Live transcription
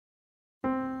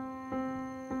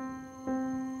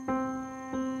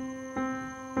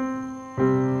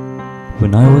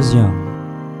When I was young,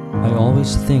 I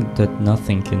always think that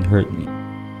nothing can hurt me.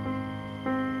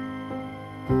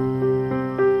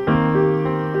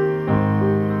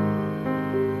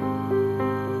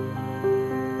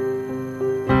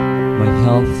 My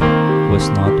health was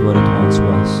not what it once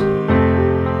was.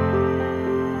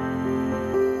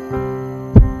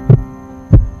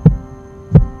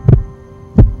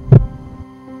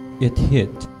 It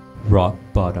hit rock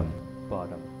bottom.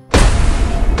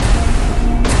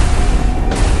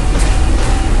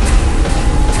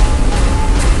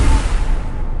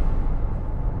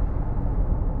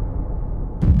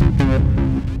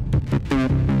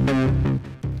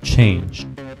 Change,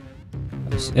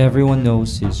 as everyone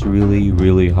knows, is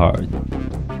really hard.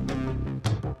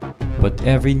 But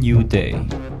every new day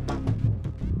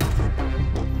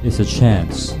is a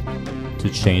chance to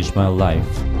change my life.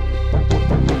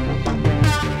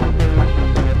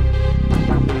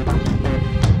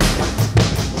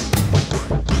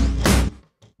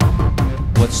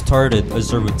 What started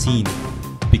as a routine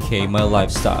became my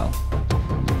lifestyle.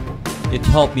 It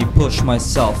helped me push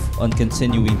myself on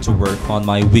continuing to work on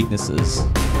my weaknesses.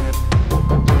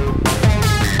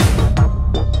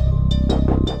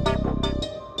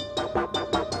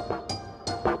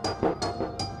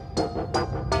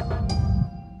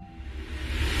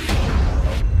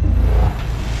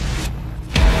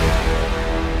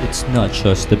 It's not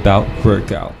just about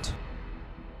workout.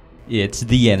 It's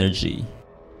the energy.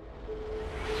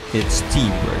 It's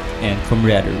teamwork and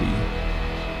camaraderie.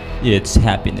 It's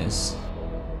happiness.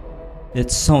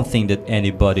 It's something that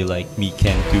anybody like me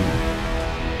can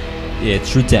do.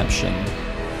 It's redemption.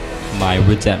 My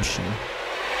redemption.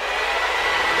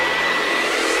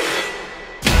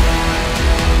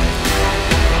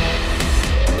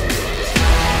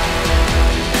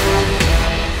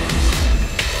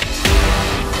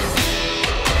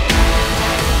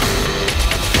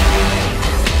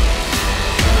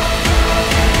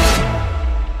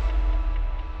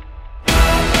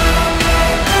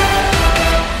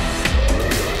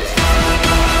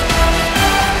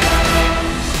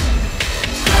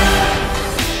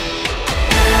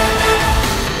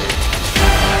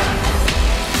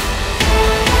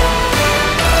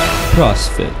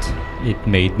 Crossfit, it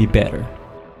made me better.